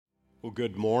Well,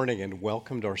 good morning and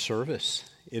welcome to our service.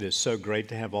 It is so great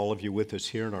to have all of you with us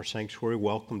here in our sanctuary.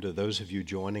 Welcome to those of you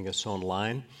joining us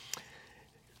online.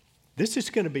 This is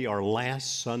going to be our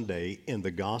last Sunday in the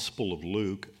Gospel of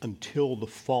Luke until the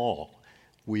fall.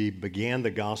 We began the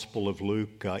Gospel of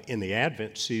Luke in the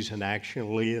Advent season,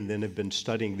 actually, and then have been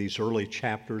studying these early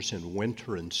chapters in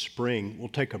winter and spring. We'll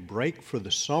take a break for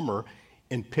the summer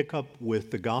and pick up with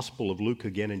the Gospel of Luke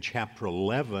again in chapter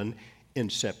 11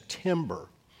 in September.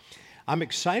 I'm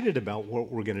excited about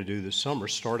what we're going to do this summer.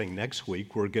 Starting next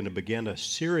week, we're going to begin a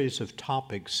series of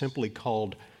topics simply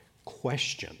called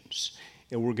questions.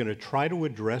 And we're going to try to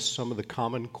address some of the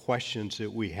common questions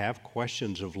that we have,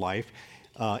 questions of life,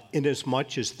 in as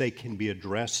much as they can be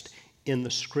addressed in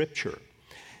the Scripture.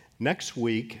 Next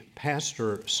week,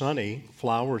 Pastor Sonny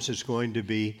Flowers is going to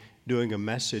be doing a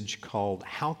message called,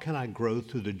 How Can I Grow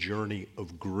Through the Journey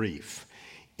of Grief?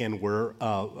 And we're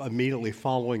immediately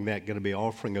following that going to be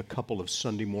offering a couple of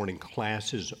Sunday morning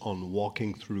classes on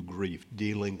walking through grief,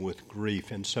 dealing with grief.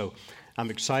 And so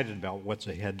I'm excited about what's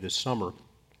ahead this summer.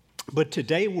 But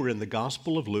today we're in the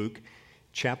Gospel of Luke,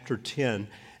 chapter 10,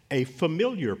 a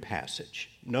familiar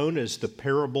passage known as the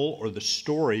parable or the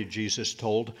story Jesus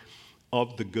told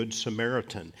of the Good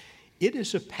Samaritan. It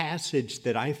is a passage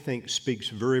that I think speaks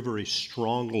very, very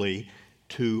strongly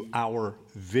to our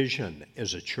vision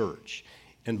as a church.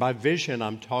 And by vision,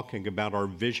 I'm talking about our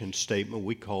vision statement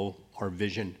we call our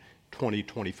Vision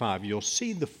 2025. You'll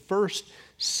see the first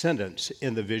sentence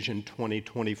in the Vision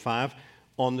 2025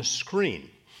 on the screen.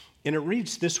 And it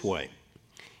reads this way: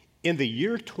 In the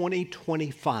year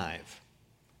 2025,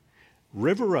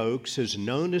 River Oaks is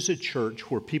known as a church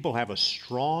where people have a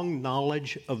strong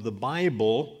knowledge of the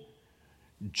Bible,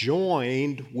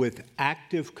 joined with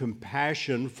active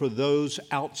compassion for those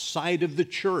outside of the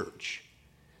church.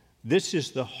 This is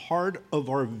the heart of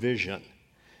our vision.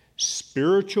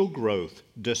 Spiritual growth,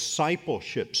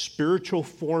 discipleship, spiritual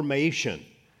formation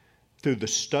through the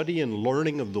study and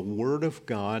learning of the Word of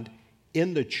God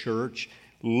in the church,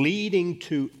 leading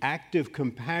to active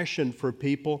compassion for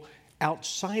people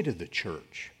outside of the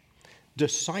church.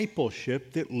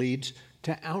 Discipleship that leads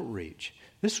to outreach.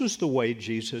 This was the way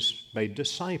Jesus made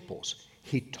disciples.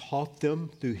 He taught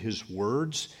them through His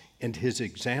words and His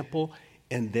example,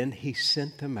 and then He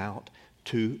sent them out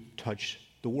to touch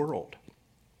the world.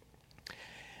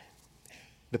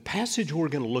 The passage we're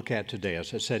going to look at today,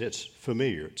 as I said, it's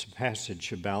familiar. It's a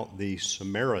passage about the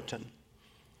Samaritan,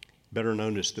 better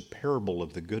known as the parable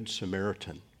of the Good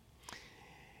Samaritan.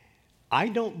 I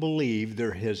don't believe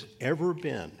there has ever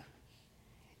been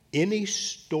any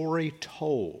story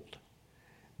told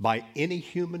by any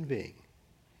human being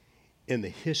in the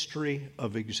history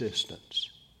of existence,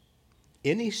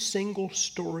 any single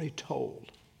story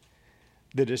told,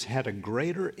 that has had a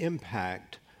greater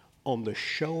impact on the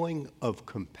showing of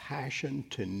compassion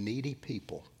to needy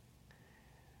people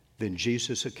than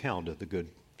Jesus' account of the Good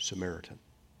Samaritan.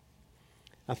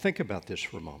 Now think about this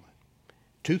for a moment.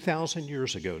 2,000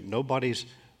 years ago, nobody's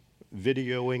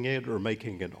videoing it or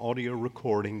making an audio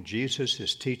recording. Jesus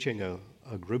is teaching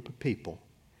a group of people,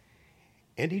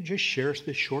 and He just shares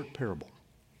this short parable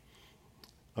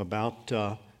about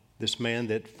this man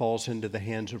that falls into the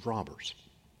hands of robbers.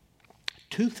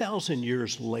 2,000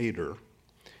 years later,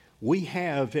 we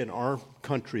have in our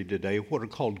country today what are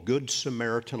called Good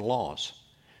Samaritan laws.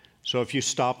 So if you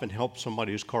stop and help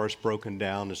somebody whose car is broken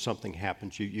down and something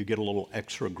happens, you get a little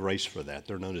extra grace for that.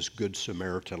 They're known as Good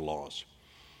Samaritan laws.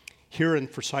 Here in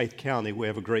Forsyth County, we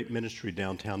have a great ministry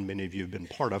downtown many of you have been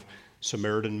part of,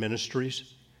 Samaritan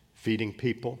Ministries, feeding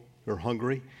people who are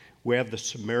hungry. We have the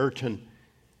Samaritan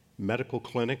Medical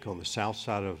Clinic on the south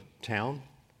side of town.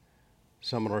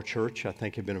 Some in our church, I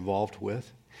think, have been involved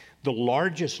with. The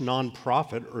largest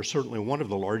nonprofit, or certainly one of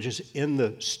the largest in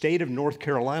the state of North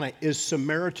Carolina, is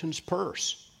Samaritan's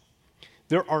Purse.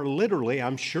 There are literally,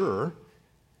 I'm sure,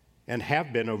 and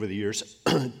have been over the years,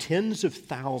 tens of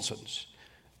thousands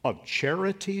of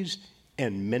charities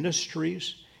and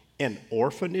ministries and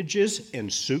orphanages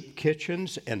and soup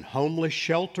kitchens and homeless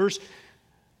shelters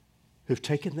who've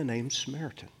taken the name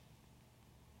Samaritan.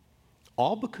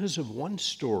 All because of one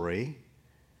story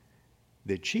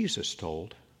that Jesus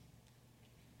told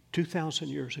 2,000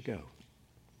 years ago.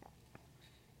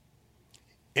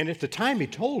 And at the time He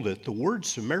told it, the word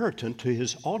Samaritan to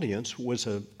His audience was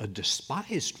a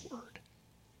despised word.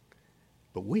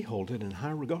 But we hold it in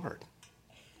high regard.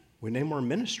 We name our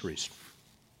ministries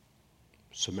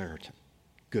Samaritan,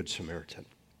 Good Samaritan.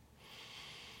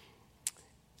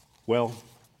 Well,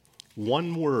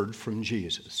 one word from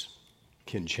Jesus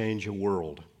can change a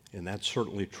world, and that's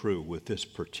certainly true with this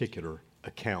particular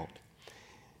account.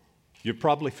 You're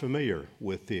probably familiar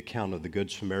with the account of the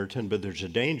Good Samaritan, but there's a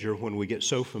danger when we get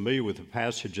so familiar with a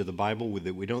passage of the Bible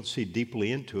that we don't see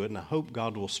deeply into it, and I hope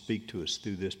God will speak to us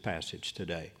through this passage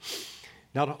today.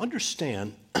 Now, to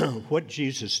understand what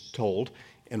Jesus told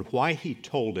and why he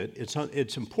told it,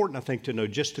 it's important, I think, to know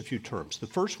just a few terms. The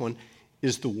first one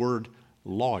is the word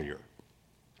lawyer.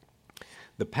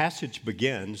 The passage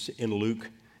begins in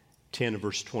Luke 10,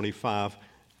 verse 25.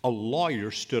 A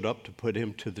lawyer stood up to put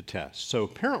him to the test. So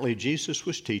apparently Jesus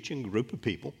was teaching a group of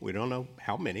people. We don't know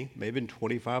how many, maybe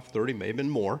 25, 30, maybe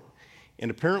more.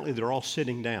 And apparently they're all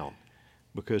sitting down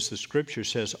because the scripture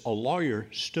says a lawyer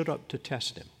stood up to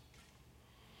test him.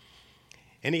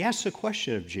 And he asks the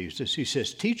question of Jesus. He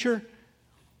says, "Teacher,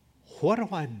 what do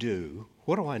I do?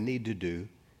 What do I need to do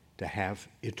to have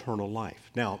eternal life?"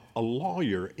 Now, a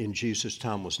lawyer in Jesus'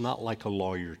 time was not like a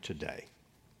lawyer today.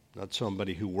 Not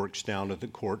somebody who works down at the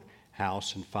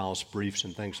courthouse and files briefs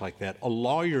and things like that. A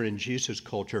lawyer in Jesus'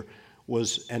 culture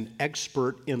was an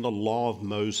expert in the law of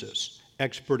Moses,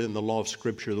 expert in the law of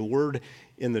Scripture. The word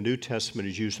in the New Testament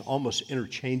is used almost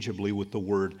interchangeably with the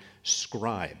word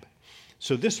scribe.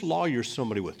 So this lawyer is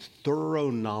somebody with thorough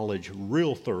knowledge,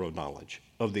 real thorough knowledge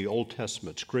of the Old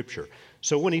Testament Scripture.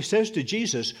 So when he says to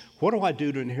Jesus, "What do I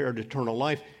do to inherit eternal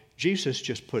life?" Jesus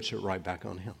just puts it right back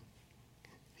on him.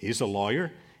 He's a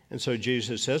lawyer. And so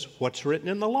Jesus says, "What's written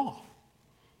in the law?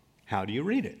 How do you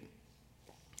read it?"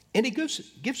 And he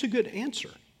gives a good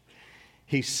answer.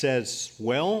 He says,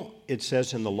 well, it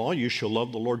says in the law, you shall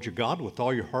love the Lord your God with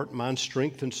all your heart, mind,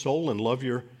 strength, and soul, and love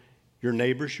your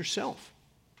neighbors yourself.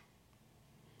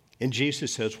 And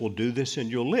Jesus says, well, do this and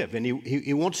you'll live. And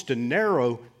he wants to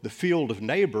narrow the field of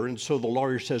neighbor. And so the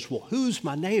lawyer says, well, who's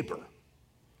my neighbor?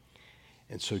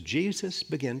 And so Jesus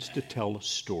begins to tell a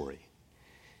story.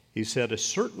 He said, a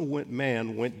certain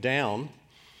man went down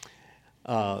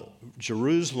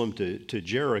Jerusalem to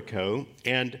Jericho,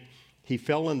 and he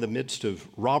fell in the midst of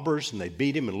robbers, and they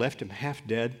beat him and left him half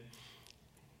dead.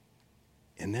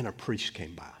 And then a priest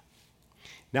came by.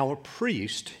 Now, a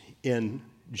priest in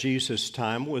Jesus'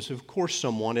 time was, of course,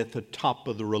 someone at the top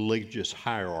of the religious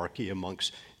hierarchy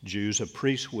amongst Jews. A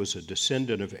priest was a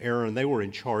descendant of Aaron. They were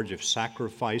in charge of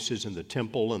sacrifices in the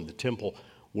temple and the temple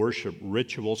worship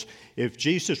rituals. If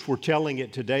Jesus were telling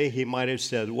it today, he might have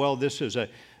said, well, this is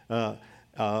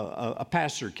a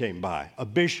pastor came by, a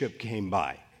bishop came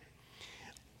by.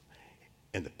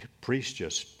 And the priest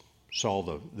just saw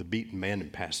the beaten man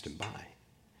and passed him by.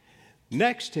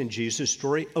 Next in Jesus'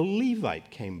 story, a Levite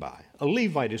came by. A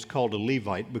Levite is called a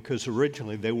Levite because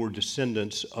originally they were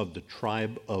descendants of the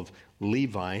tribe of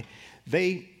Levi.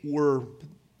 They were,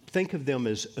 think of them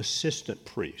as assistant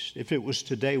priests. If it was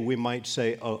today, we might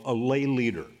say a lay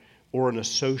leader or an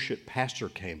associate pastor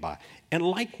came by and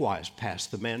likewise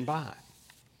passed the man by.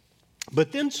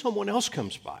 But then someone else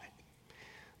comes by,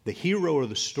 the hero of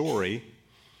the story,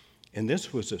 and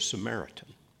this was a Samaritan.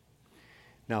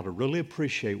 Now, to really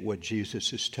appreciate what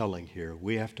Jesus is telling here,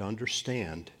 we have to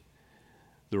understand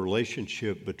the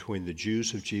relationship between the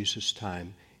Jews of Jesus'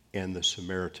 time and the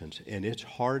Samaritans. And it's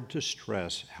hard to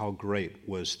stress how great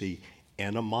was the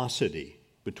animosity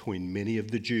between many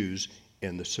of the Jews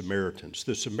and the Samaritans.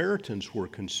 The Samaritans were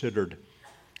considered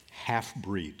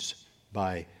half-breeds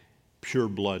by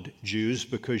pure-blood Jews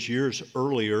because years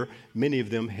earlier, many of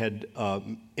them had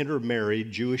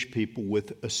intermarried Jewish people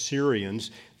with Assyrians.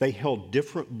 They held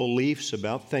different beliefs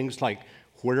about things like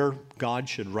where God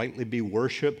should rightly be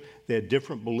worshiped. They had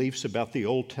different beliefs about the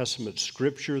Old Testament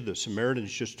Scripture. The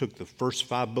Samaritans just took the first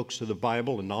 5 books of the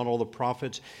Bible and not all the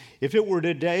prophets. If it were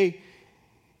today,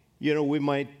 we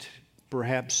might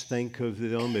perhaps think of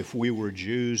them, if we were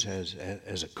Jews, as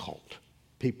a cult.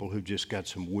 People who've just got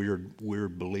some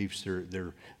weird beliefs.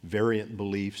 They're variant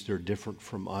beliefs. They're different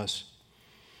from us.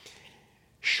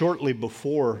 Shortly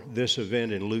before this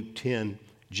event in Luke 10,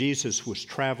 Jesus was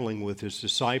traveling with his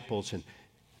disciples,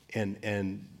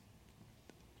 and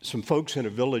some folks in a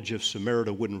village of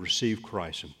Samaria wouldn't receive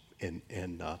Christ.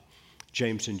 And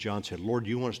James and John said, Lord,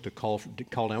 you want us to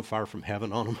call down fire from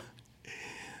heaven on them?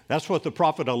 That's what the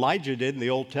prophet Elijah did in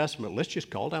the Old Testament. Let's just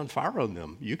call down fire on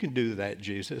them. You can do that,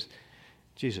 Jesus.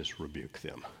 Jesus rebuked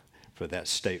them for that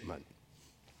statement.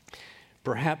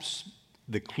 Perhaps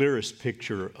the clearest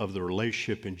picture of the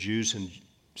relationship in Jews and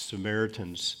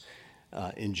Samaritans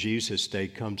in Jesus' day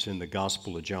comes in the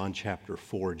Gospel of John chapter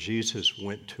 4. Jesus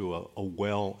went to a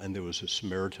well, and there was a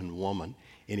Samaritan woman,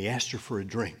 and he asked her for a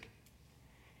drink.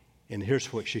 And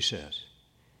here's what she says.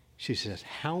 She says,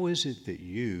 how is it that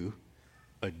you,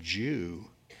 a Jew,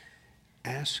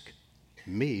 ask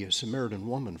me, a Samaritan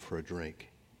woman, for a drink?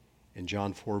 And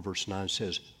John 4 verse 9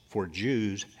 says, for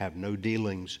Jews have no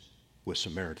dealings with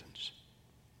Samaritans.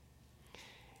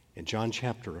 In John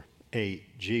chapter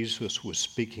 8, Jesus was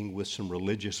speaking with some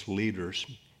religious leaders,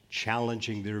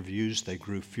 challenging their views. They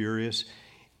grew furious.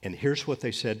 And here's what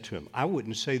they said to him. I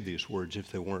wouldn't say these words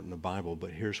if they weren't in the Bible,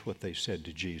 but here's what they said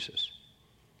to Jesus.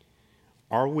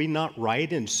 Are we not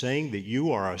right in saying that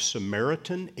you are a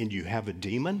Samaritan and you have a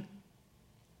demon?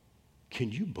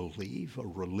 Can you believe a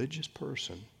religious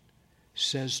person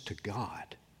says to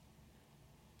God,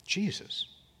 Jesus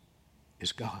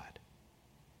is God.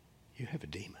 You have a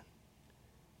demon.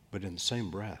 But in the same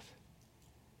breath,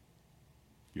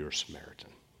 you're a Samaritan.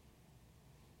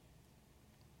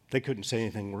 They couldn't say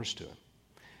anything worse to him.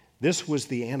 This was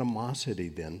the animosity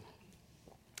then.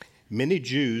 Many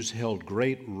Jews held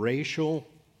great racial,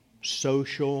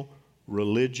 social,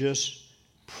 religious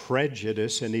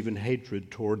prejudice and even hatred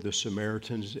toward the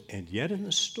Samaritans. And yet in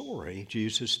the story,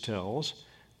 Jesus tells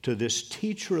to this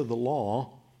teacher of the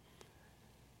law,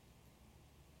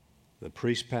 the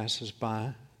priest passes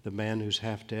by, the man who's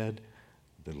half dead,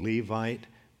 the Levite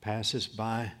passes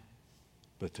by,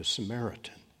 but the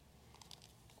Samaritan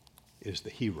is the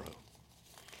hero.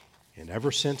 And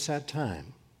ever since that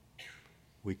time,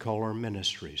 we call our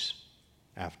ministries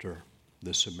after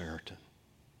the Samaritan.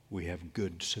 We have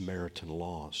good Samaritan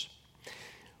laws.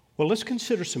 Well, let's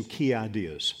consider some key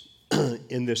ideas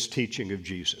in this teaching of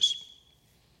Jesus.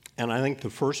 And I think the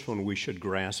first one we should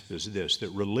grasp is this, that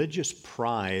religious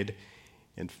pride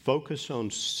and focus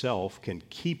on self can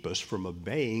keep us from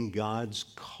obeying God's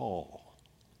call.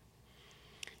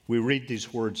 We read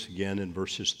these words again in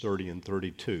verses 30 and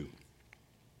 32.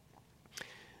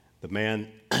 The man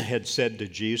had said to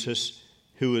Jesus,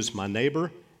 "Who is my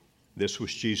neighbor?" This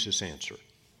was Jesus' answer.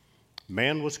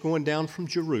 Man was going down from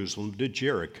Jerusalem to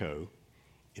Jericho,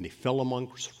 and he fell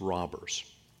amongst robbers.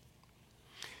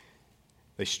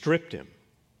 They stripped him,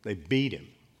 they beat him,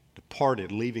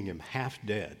 departed, leaving him half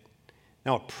dead.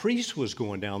 Now, a priest was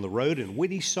going down the road, and when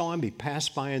he saw him, he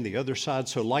passed by on the other side.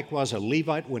 So likewise, a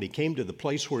Levite, when he came to the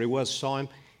place where he was, saw him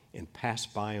and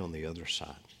passed by on the other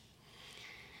side.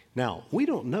 Now, we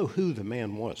don't know who the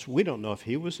man was. We don't know if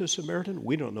he was a Samaritan.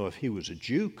 We don't know if he was a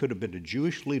Jew. Could have been a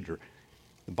Jewish leader.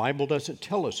 The Bible doesn't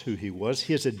tell us who he was.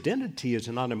 His identity is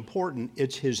not important.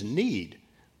 It's his need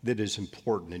that is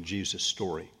important in Jesus'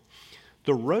 story.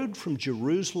 The road from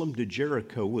Jerusalem to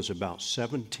Jericho was about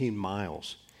 17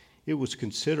 miles. It was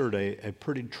considered a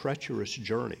pretty treacherous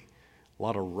journey. A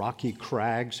lot of rocky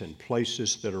crags and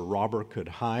places that a robber could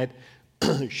hide.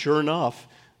 Sure enough,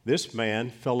 this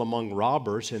man fell among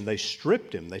robbers and they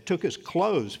stripped him. They took his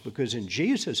clothes because in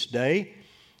Jesus' day,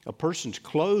 a person's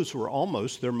clothes were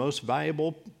almost their most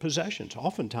valuable possessions.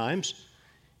 Oftentimes,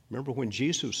 remember when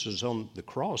Jesus was on the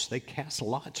cross, they cast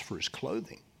lots for his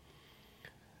clothing.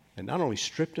 And not only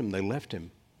stripped him, they left him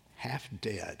half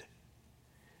dead.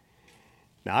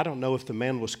 Now, I don't know if the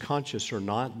man was conscious or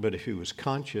not, but if he was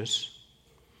conscious,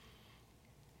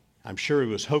 I'm sure he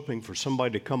was hoping for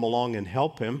somebody to come along and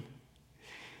help him.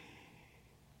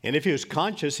 And if he was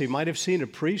conscious, he might have seen a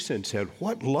priest and said,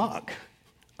 "What luck,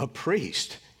 a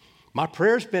priest. My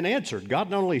prayer's been answered." God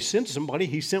not only sent somebody,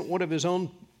 he sent one of his own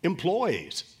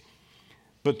employees.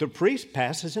 But the priest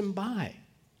passes him by.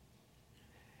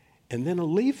 And then a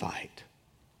Levite,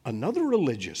 another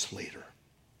religious leader,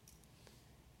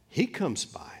 he comes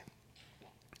by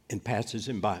and passes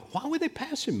him by. Why would they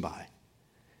pass him by?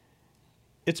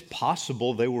 It's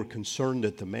possible they were concerned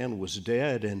that the man was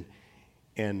dead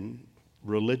and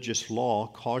religious law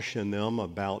cautioned them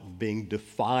about being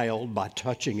defiled by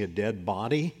touching a dead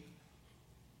body.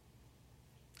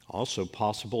 Also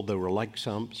possible they were like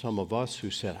some of us who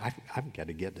said, I've got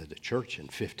to get to the church in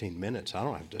 15 minutes. I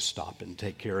don't have to stop and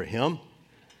take care of him.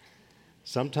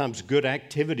 Sometimes good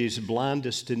activities blind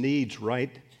us to needs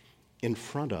right in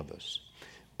front of us.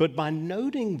 But by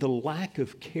noting the lack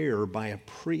of care by a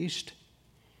priest,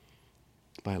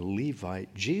 by a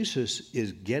Levite, Jesus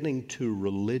is getting to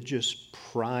religious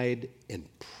pride and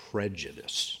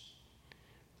prejudice.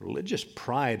 Religious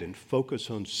pride and focus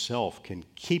on self can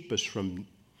keep us from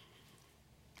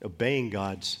obeying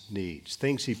God's needs,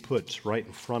 things he puts right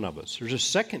in front of us. There's a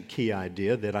second key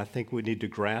idea that I think we need to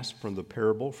grasp from the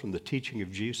parable, from the teaching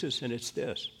of Jesus, and it's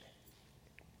this.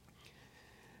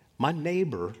 My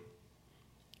neighbor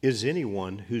is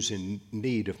anyone who's in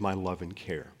need of my love and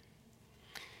care.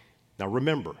 Now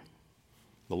remember,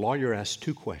 the lawyer asked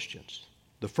two questions.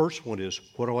 The first one is,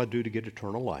 what do I do to get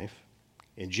eternal life?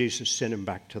 And Jesus sent him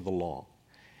back to the law.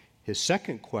 His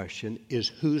second question is,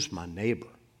 who's my neighbor?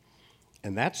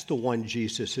 And that's the one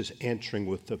Jesus is answering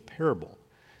with the parable.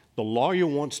 The lawyer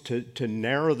wants to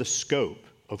narrow the scope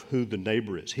of who the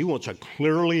neighbor is. He wants a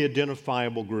clearly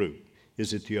identifiable group.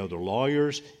 Is it the other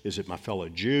lawyers? Is it my fellow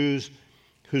Jews?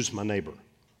 Who's my neighbor?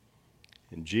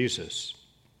 And Jesus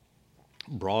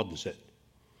broadens it.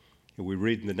 And we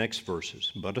read in the next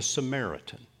verses, but a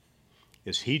Samaritan,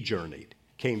 as he journeyed,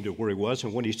 came to where he was,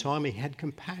 and when he saw him, he had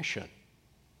compassion.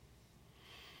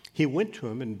 He went to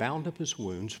him and bound up his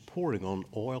wounds, pouring on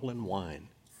oil and wine.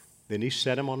 Then he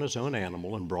set him on his own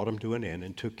animal and brought him to an inn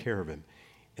and took care of him.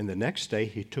 And the next day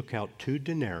he took out 2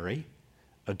 denarii.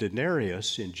 A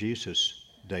denarius in Jesus'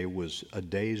 day was a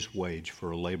day's wage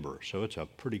for a laborer, so it's a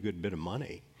pretty good bit of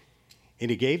money. And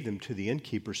he gave them to the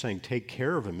innkeeper, saying, take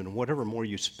care of him, and whatever more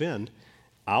you spend,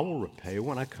 I will repay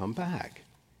when I come back.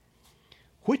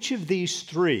 Which of these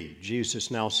 3,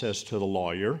 Jesus now says to the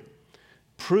lawyer,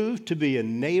 proved to be a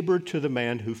neighbor to the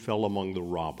man who fell among the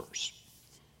robbers?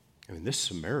 I mean, this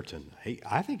Samaritan,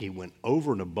 I think he went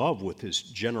over and above with his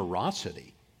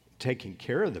generosity, taking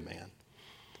care of the man.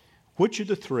 Which of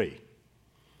the 3?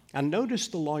 And notice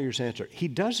the lawyer's answer. He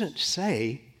doesn't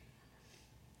say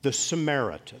the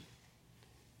Samaritan.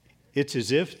 It's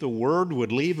as if the word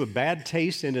would leave a bad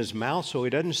taste in his mouth, so he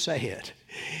doesn't say it.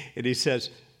 And he says,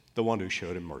 the one who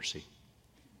showed him mercy.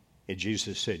 And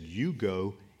Jesus said, you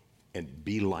go and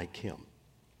be like him.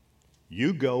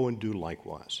 You go and do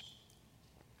likewise.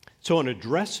 So in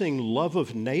addressing love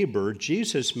of neighbor,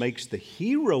 Jesus makes the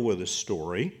hero of the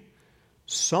story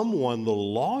someone the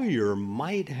lawyer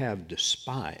might have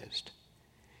despised.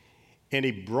 And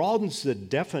he broadens the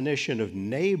definition of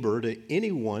neighbor to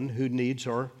anyone who needs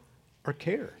our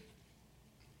care.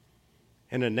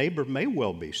 And a neighbor may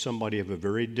well be somebody of a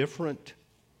very different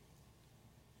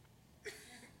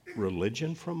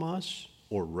religion from us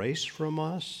or race from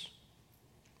us,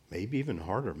 maybe even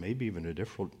harder, maybe even a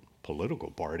different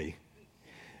political party.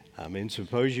 I mean,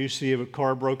 suppose you see a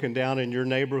car broken down in your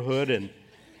neighborhood and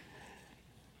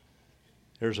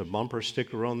there's a bumper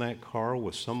sticker on that car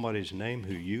with somebody's name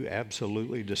who you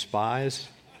absolutely despise.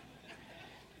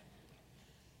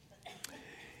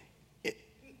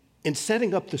 In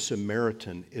setting up the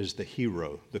Samaritan as the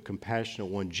hero, the compassionate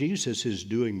one, Jesus is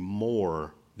doing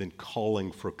more than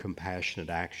calling for compassionate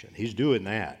action. He's doing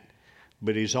that,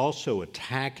 but he's also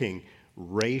attacking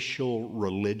racial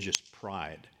religious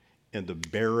pride and the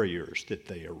barriers that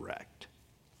they erect.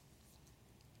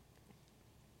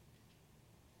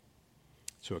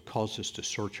 So it calls us to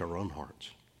search our own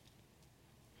hearts.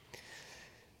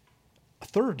 A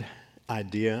third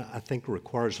idea, I think,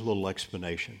 requires a little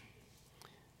explanation.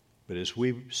 But as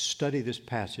we study this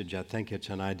passage, I think it's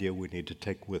an idea we need to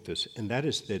take with us, and that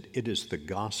is that it is the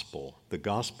gospel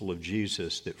of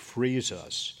Jesus, that frees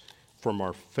us from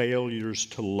our failures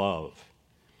to love.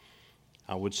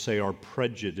 I would say our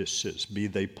prejudices, be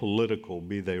they political,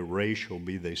 be they racial,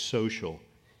 be they social.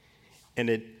 And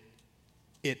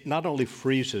it not only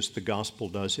frees us, the gospel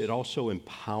does, it also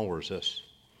empowers us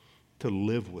to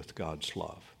live with God's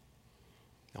love.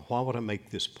 Now, why would I make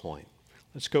this point?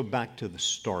 Let's go back to the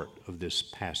start of this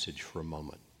passage for a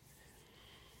moment.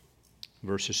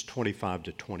 Verses 25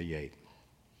 to 28.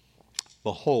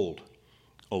 Behold,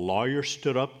 a lawyer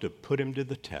stood up to put him to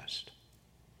the test.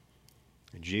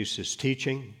 And Jesus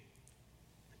teaching,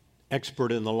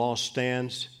 expert in the law,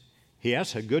 stands. He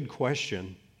asks a good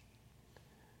question,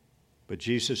 but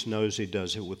Jesus knows he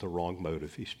does it with the wrong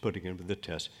motive. He's putting him to the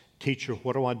test. Teacher,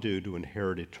 what do I do to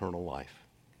inherit eternal life?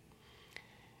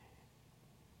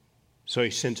 So he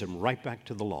sends him right back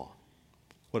to the law.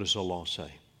 What does the law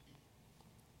say?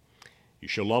 You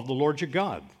shall love the Lord your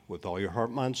God with all your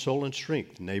heart, mind, soul, and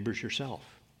strength, neighbors yourself.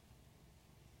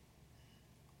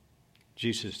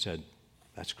 Jesus said,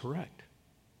 that's correct.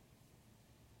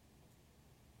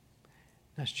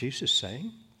 That's Jesus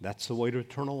saying, that's the way to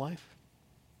eternal life.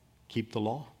 Keep the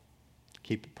law.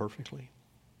 Keep it perfectly.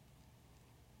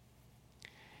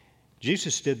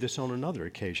 Jesus did this on another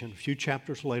occasion. A few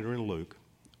chapters later in Luke,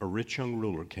 a rich young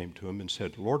ruler came to him and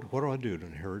said, Lord, what do I do to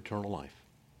inherit eternal life?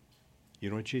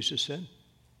 You know what Jesus said?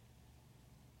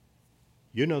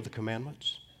 You know the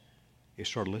commandments. He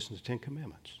started listening to the 10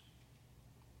 Commandments.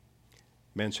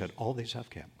 Man said, all these I've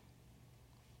kept.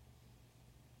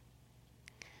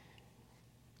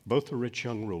 Both the rich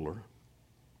young ruler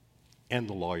and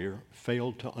the lawyer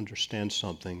failed to understand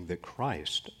something that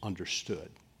Christ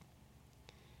understood.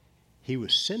 He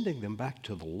was sending them back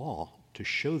to the law to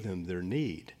show them their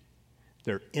need,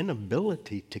 their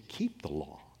inability to keep the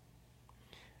law.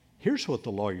 Here's what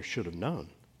the lawyer should have known.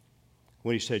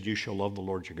 When he said, you shall love the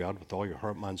Lord your God with all your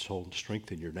heart, mind, soul, and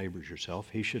strength, and your neighbors yourself,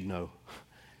 he should know,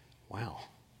 wow,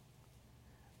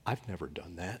 I've never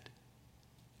done that.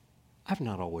 I've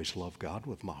not always loved God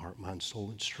with my heart, mind, soul,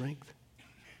 and strength.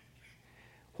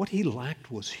 What he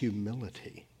lacked was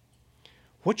humility.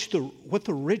 What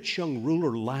the rich young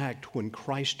ruler lacked when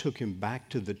Christ took him back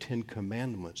to the 10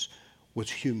 Commandments was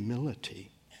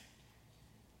humility.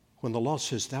 When the law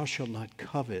says, thou shalt not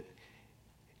covet,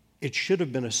 it should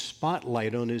have been a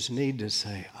spotlight on his need to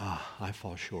say, I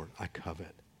fall short, I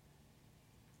covet.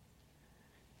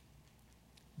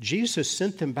 Jesus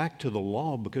sent them back to the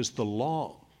law because the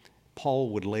law, Paul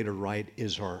would later write,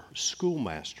 is our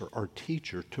schoolmaster, our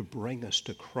teacher to bring us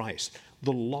to Christ.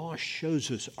 The law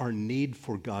shows us our need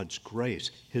for God's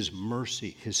grace, His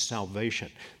mercy, His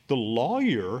salvation. The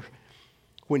lawyer,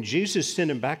 when Jesus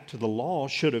sent him back to the law,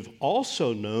 should have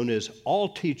also known, as all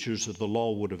teachers of the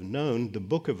law would have known, the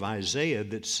book of Isaiah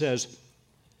that says,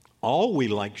 all we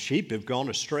like sheep have gone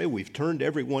astray. We've turned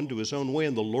everyone to his own way,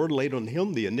 and the Lord laid on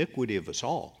him the iniquity of us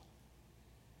all.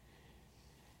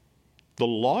 The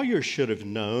lawyer should have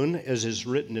known, as is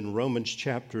written in Romans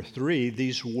chapter 3,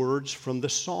 these words from the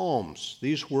Psalms.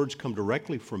 These words come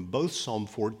directly from both Psalm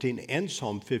 14 and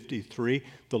Psalm 53.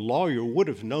 The lawyer would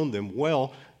have known them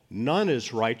well. None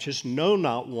is righteous, no,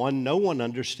 not one. No one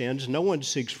understands. No one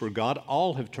seeks for God.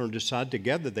 All have turned aside.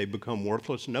 Together they become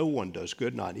worthless. No one does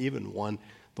good, not even one.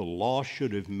 The law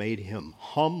should have made him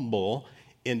humble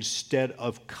instead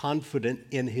of confident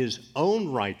in his own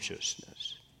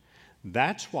righteousness.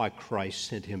 That's why Christ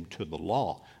sent him to the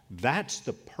law. That's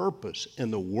the purpose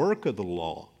and the work of the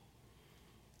law.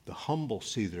 The humble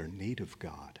see their need of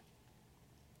God.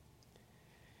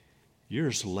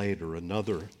 Years later,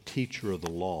 another teacher of the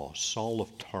law, Saul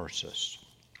of Tarsus,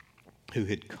 who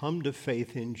had come to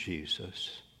faith in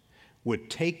Jesus, would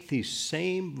take these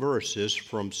same verses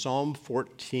from Psalm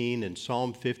 14 and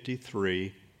Psalm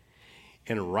 53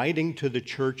 and writing to the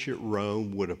church at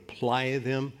Rome would apply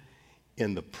them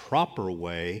in the proper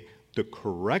way, the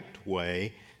correct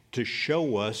way, to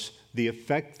show us the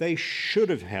effect they should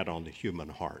have had on the human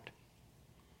heart.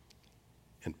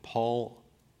 And Paul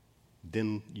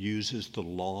then uses the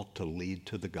law to lead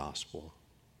to the gospel.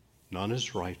 None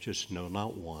is righteous, no,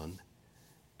 not one.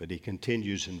 But he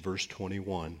continues in verse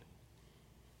 21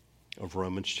 of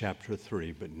Romans chapter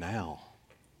 3. But now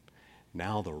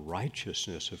the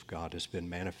righteousness of God has been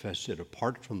manifested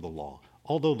apart from the law,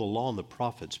 although the law and the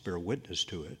prophets bear witness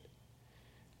to it.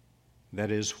 That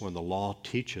is, when the law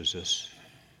teaches us,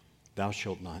 thou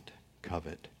shalt not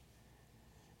covet.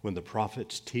 When the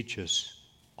prophets teach us,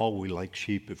 all we like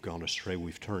sheep have gone astray,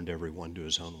 we've turned everyone to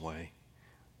his own way.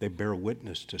 They bear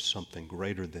witness to something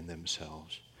greater than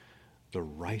themselves. The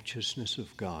righteousness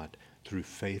of God through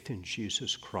faith in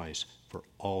Jesus Christ for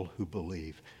all who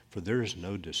believe. For there is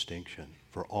no distinction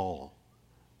for all,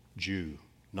 Jew,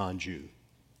 non-Jew,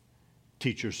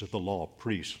 teachers of the law,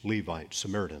 priests, Levites,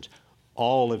 Samaritans.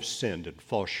 All have sinned and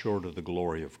fall short of the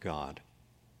glory of God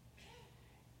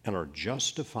and are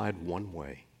justified one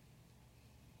way,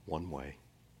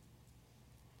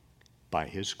 by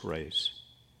His grace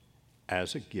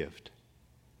as a gift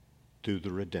through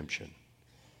the redemption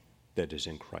that is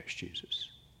in Christ Jesus.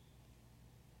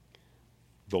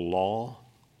 The law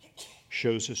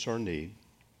shows us our need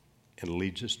and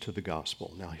leads us to the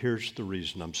gospel. Now, here's the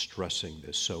reason I'm stressing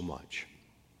this so much.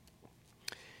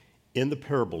 In the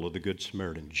parable of the Good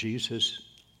Samaritan, Jesus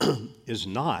is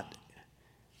not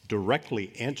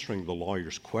directly answering the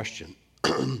lawyer's question,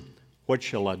 what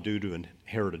shall I do to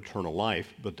inherit eternal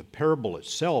life? But the parable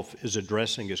itself is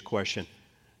addressing his question,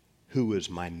 who is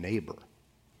my neighbor?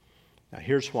 Now,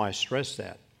 here's why I stress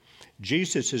that.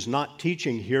 Jesus is not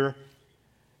teaching here,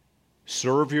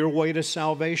 serve your way to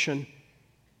salvation.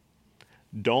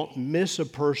 Don't miss a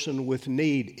person with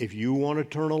need. If you want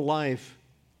eternal life,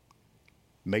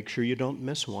 make sure you don't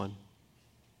miss one.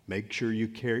 Make sure you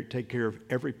take care of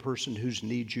every person whose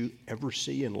needs you ever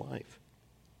see in life.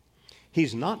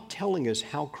 He's not telling us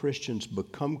how Christians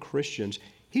become Christians.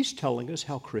 He's telling us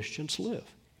how Christians live.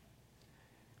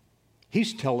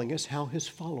 He's telling us how His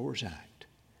followers act.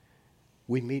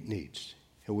 We meet needs,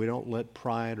 and we don't let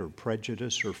pride or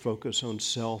prejudice or focus on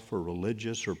self or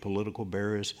religious or political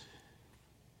barriers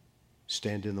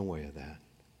stand in the way of that.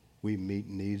 We meet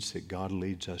needs that God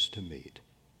leads us to meet.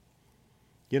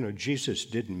 You know, Jesus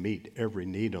didn't meet every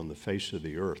need on the face of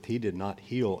the earth. He did not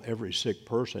heal every sick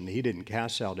person. He didn't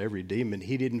cast out every demon.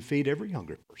 He didn't feed every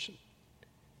hungry person.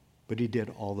 But He did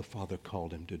all the Father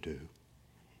called Him to do,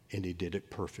 and He did it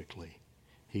perfectly.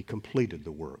 He completed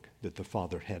the work that the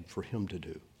Father had for Him to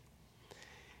do.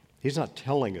 He's not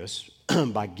telling us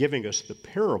by giving us the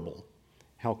parable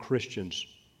how Christians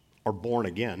are born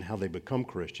again, how they become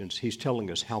Christians. He's telling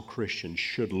us how Christians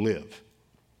should live.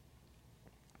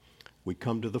 We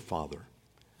come to the Father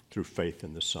through faith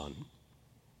in the Son.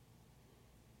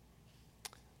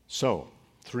 So,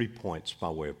 3 points by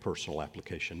way of personal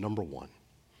application. Number 1,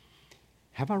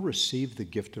 have I received the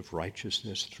gift of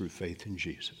righteousness through faith in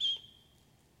Jesus?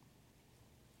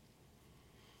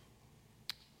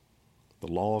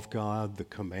 the law of God, the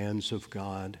commands of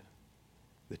God,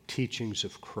 the teachings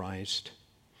of Christ.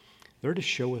 They're to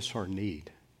show us our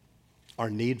need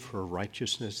for a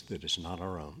righteousness that is not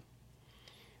our own.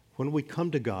 When we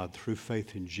come to God through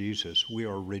faith in Jesus, we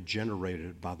are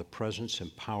regenerated by the presence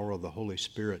and power of the Holy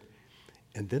Spirit.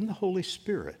 And then the Holy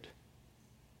Spirit,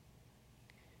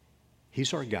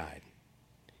 He's our guide.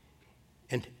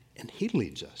 And He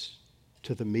leads us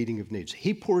to the meeting of needs.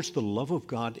 He pours the love of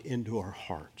God into our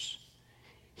hearts.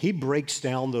 He breaks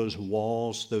down those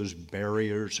walls, those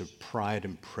barriers of pride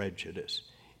and prejudice,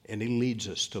 and He leads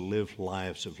us to live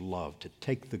lives of love, to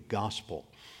take the gospel.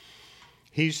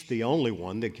 He's the only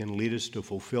one that can lead us to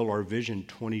fulfill our vision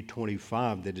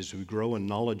 2025, that as we grow in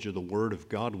knowledge of the Word of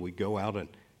God, we go out and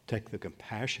take the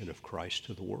compassion of Christ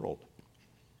to the world.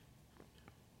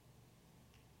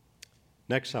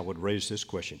 Next, I would raise this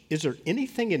question. Is there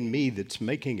anything in me that's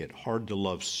making it hard to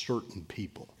love certain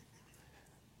people?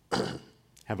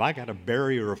 Have I got a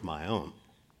barrier of my own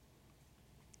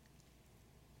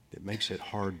that makes it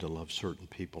hard to love certain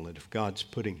people? And if God's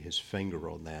putting His finger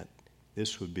on that,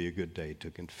 this would be a good day to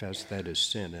confess that as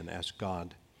sin and ask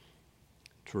God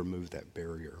to remove that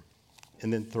barrier.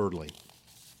 And then thirdly,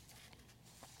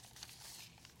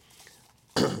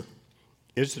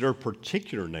 is there a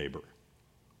particular neighbor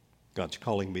God's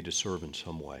calling me to serve in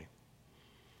some way?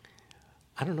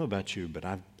 I don't know about you, but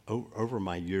over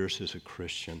my years as a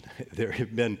Christian, there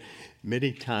have been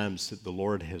many times that the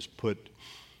Lord has put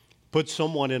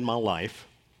someone in my life,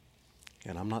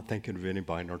 and I'm not thinking of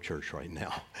anybody in our church right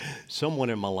now, someone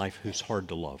in my life who's hard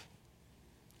to love,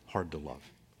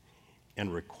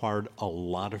 and required a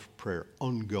lot of prayer,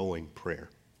 ongoing prayer.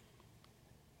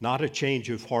 Not a change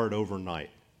of heart overnight,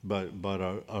 but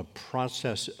a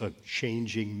process of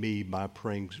changing me by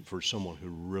praying for someone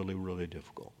who's really, really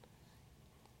difficult.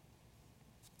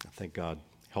 I think God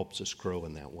helps us grow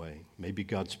in that way. Maybe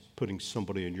God's putting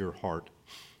somebody in your heart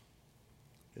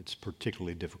that's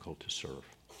particularly difficult to serve.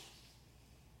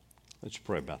 Let's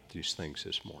pray about these things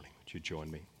this morning. Would you join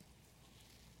me?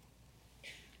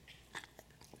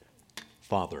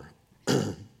 Father,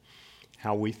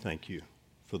 how we thank you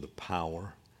for the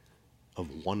power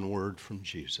of one word from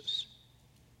Jesus.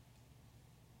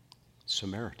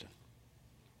 Samaritan.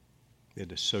 It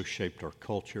has so shaped our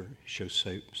culture,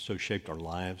 so shaped our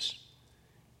lives,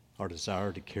 our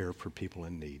desire to care for people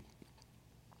in need.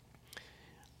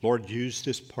 Lord, use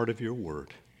this part of your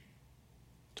word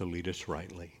to lead us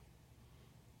rightly.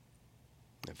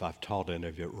 If I've taught any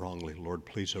of it wrongly, Lord,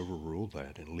 please overrule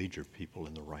that and lead your people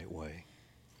in the right way.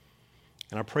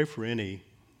 And I pray for any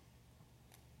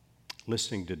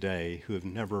listening today who have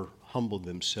never humbled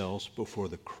themselves before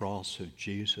the cross of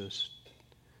Jesus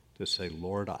to say,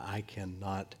 Lord, I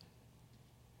cannot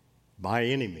by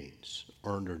any means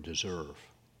earn or deserve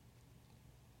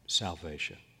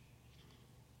salvation.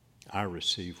 I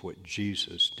receive what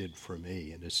Jesus did for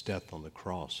me in his death on the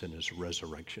cross and his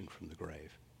resurrection from the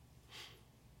grave.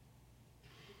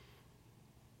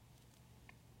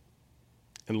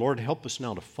 And Lord, help us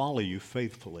now to follow you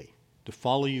faithfully, to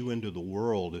follow you into the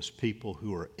world as people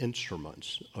who are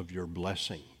instruments of your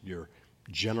blessing, your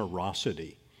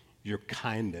generosity, your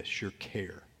kindness, your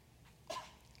care.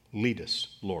 Lead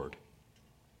us, Lord,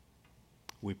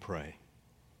 we pray.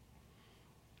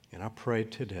 And I pray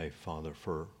today, Father,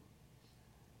 for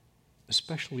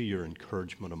especially your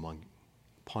encouragement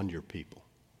upon your people,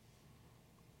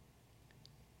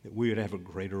 that we would have a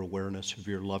greater awareness of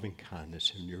your loving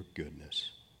kindness and your goodness.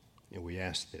 And we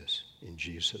ask this in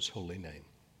Jesus' holy name.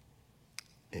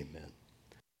 Amen.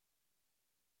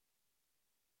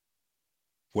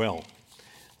 Well,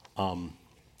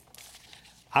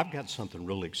 I've got something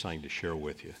really exciting to share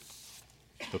with you.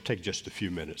 It'll take just a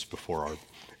few minutes before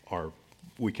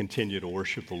we continue to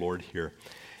worship the Lord here.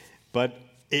 But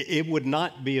it would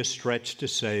not be a stretch to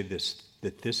say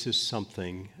that this is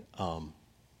something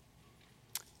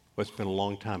what's been a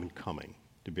long time in coming,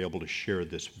 to be able to share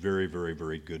this very, very,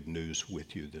 very good news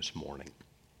with you this morning.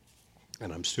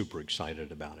 And I'm super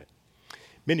excited about it.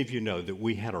 Many of you know that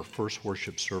we had our first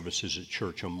worship services at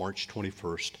church on March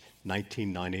 21st,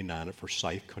 1999 at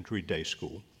Forsyth Country Day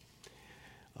School.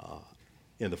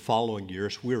 In the following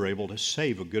years, we were able to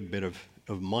save a good bit of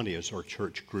money as our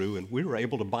church grew, and we were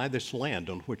able to buy this land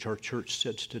on which our church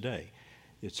sits today.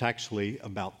 It's actually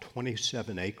about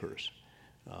 27 acres.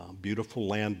 Beautiful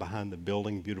land behind the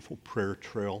building, beautiful prayer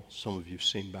trail, some of you have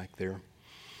seen back there.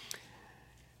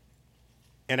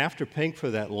 And after paying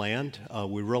for that land,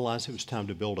 we realized it was time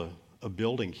to build a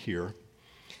building here.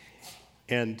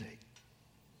 And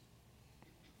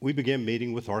we began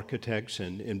meeting with architects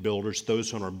and builders,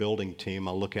 those on our building team.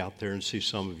 I look out there and see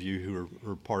some of you who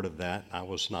are part of that. I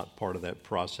was not part of that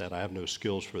process. I have no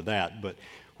skills for that. But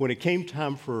when it came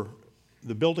time for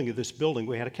the building of this building,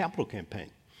 we had a capital campaign.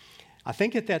 I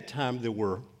think at that time there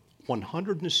were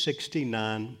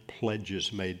 169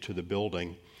 pledges made to the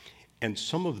building, and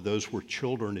some of those were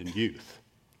children and youth.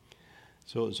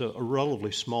 So it was a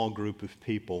relatively small group of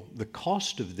people. The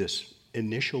cost of this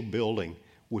initial building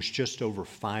was just over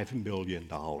 $5 million,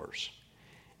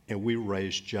 and we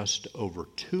raised just over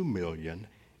 $2 million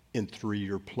in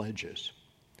 3-year pledges.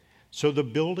 So the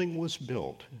building was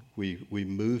built. We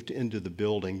moved into the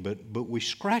building, but we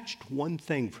scratched one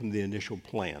thing from the initial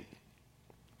plan.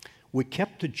 We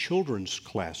kept the children's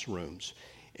classrooms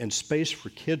and space for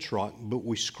Kids Rock, but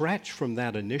we scratched from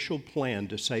that initial plan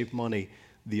to save money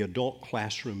the adult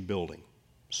classroom building,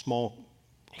 small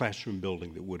classroom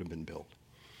building that would have been built.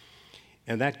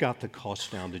 And that got the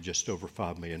cost down to just over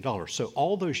 $5 million. So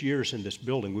all those years in this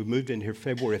building, we moved in here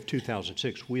February of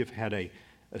 2006, we have had a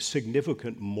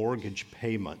significant mortgage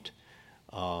payment,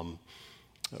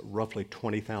 roughly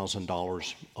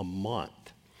 $20,000 a month.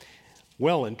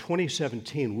 Well, in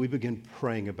 2017, we began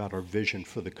praying about our vision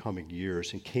for the coming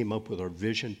years and came up with our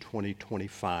Vision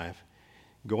 2025.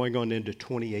 Going on into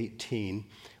 2018,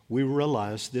 we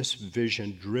realized this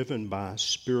vision, driven by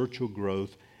spiritual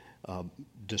growth,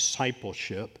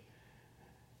 discipleship,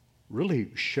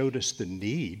 really showed us the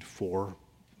need for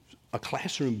a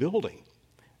classroom building.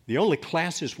 The only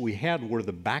classes we had were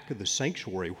the back of the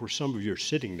sanctuary where some of you are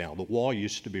sitting now. The wall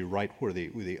used to be right where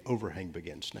the overhang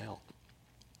begins now.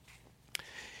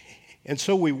 And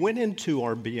so we went into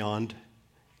our Beyond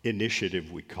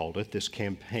initiative, we called it, this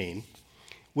campaign,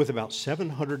 with about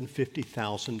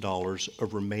 $750,000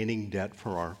 of remaining debt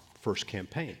from our first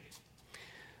campaign.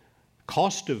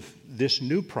 Cost of this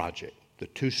new project, the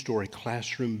 2-story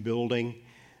classroom building,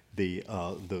 the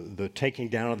taking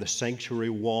down of the sanctuary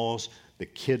walls, the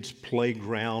kids'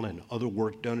 playground, and other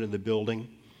work done in the building,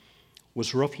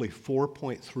 was roughly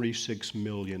 $4.36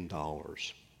 million.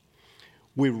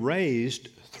 We raised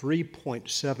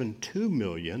 $3.72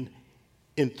 million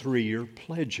in 3-year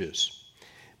pledges.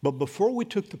 But before we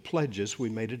took the pledges, we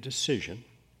made a decision,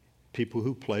 people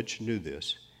who pledged knew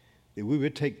this, that we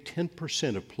would take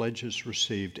 10% of pledges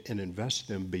received and invest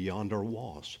them beyond our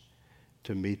walls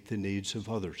to meet the needs of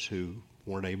others who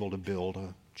weren't able to build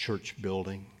a church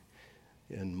building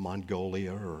in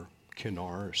Mongolia or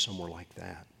Kennar or somewhere like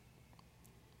that.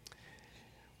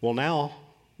 Well, now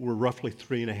we're roughly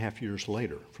 3.5 years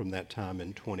later from that time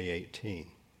in 2018.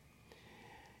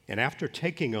 And after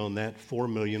taking on that $4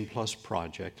 million plus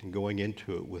project and going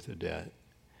into it with a debt,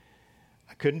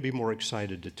 I couldn't be more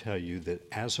excited to tell you that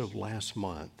as of last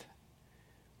month,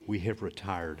 we have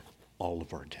retired all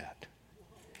of our debt.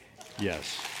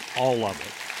 Yes, all of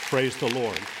it. Praise the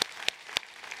Lord.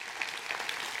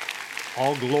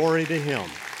 All glory to Him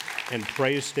and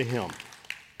praise to Him.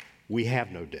 We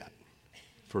have no debt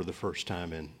for the first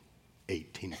time in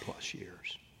 18 plus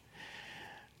years.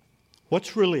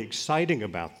 What's really exciting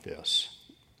about this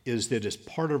is that as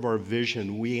part of our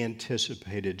vision, we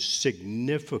anticipated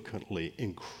significantly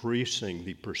increasing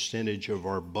the percentage of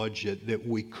our budget that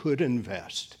we could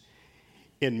invest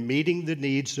in meeting the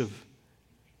needs of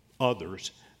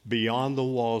others beyond the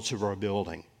walls of our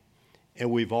building. And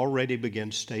we've already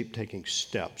begun taking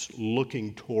steps,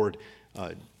 looking toward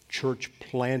church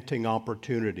planting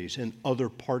opportunities in other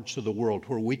parts of the world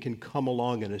where we can come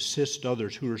along and assist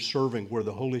others who are serving where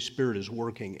the Holy Spirit is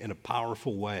working in a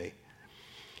powerful way.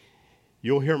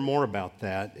 You'll hear more about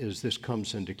that as this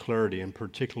comes into clarity, and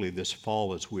particularly this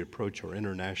fall as we approach our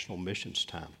international missions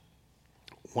time.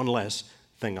 One last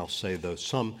thing I'll say, though.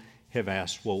 Some have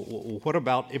asked, well, what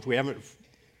about if we haven't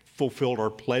fulfilled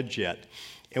our pledge yet?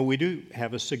 And we do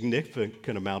have a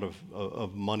significant amount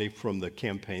of money from the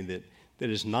campaign that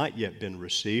has not yet been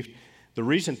received. The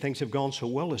reason things have gone so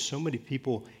well is so many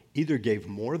people either gave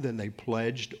more than they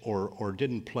pledged or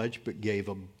didn't pledge but gave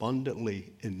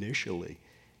abundantly initially.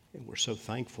 And we're so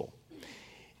thankful.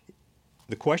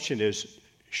 The question is,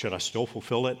 should I still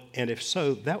fulfill it? And if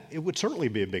so, it would certainly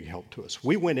be a big help to us.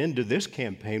 We went into this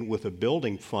campaign with a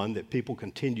building fund that people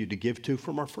continued to give to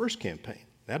from our first campaign.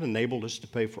 That enabled us to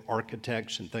pay for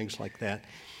architects and things like that.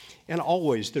 And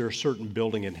always there are certain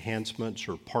building enhancements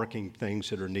or parking things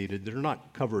that are needed that are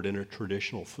not covered in a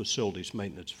traditional facilities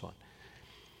maintenance fund.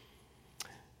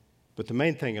 But the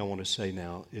main thing I want to say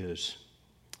now is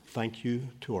thank you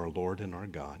to our Lord and our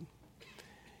God.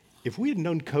 If we had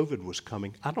known COVID was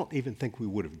coming, I don't even think we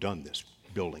would have done this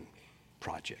building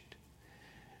project.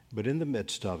 But in the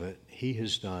midst of it, He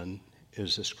has done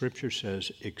is the scripture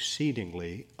says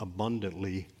exceedingly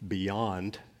abundantly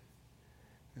beyond,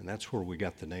 and that's where we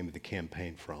got the name of the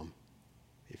campaign from,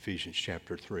 Ephesians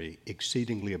chapter 3,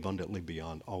 exceedingly abundantly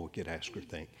beyond all we could ask or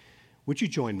think. Would you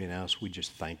join me now as we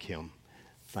just thank him,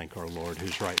 thank our Lord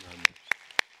who's right in our midst.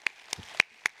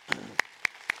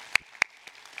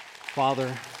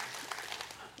 Father,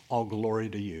 all glory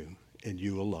to you and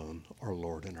you alone, our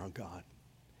Lord and our God.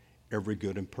 Every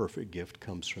good and perfect gift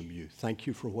comes from you. Thank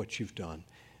you for what you've done.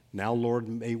 Now, Lord,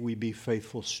 may we be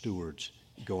faithful stewards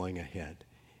going ahead.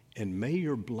 And may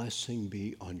your blessing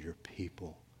be on your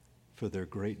people for their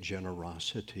great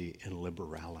generosity and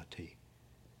liberality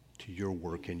to your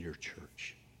work in your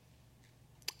church.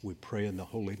 We pray in the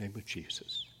holy name of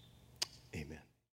Jesus. Amen.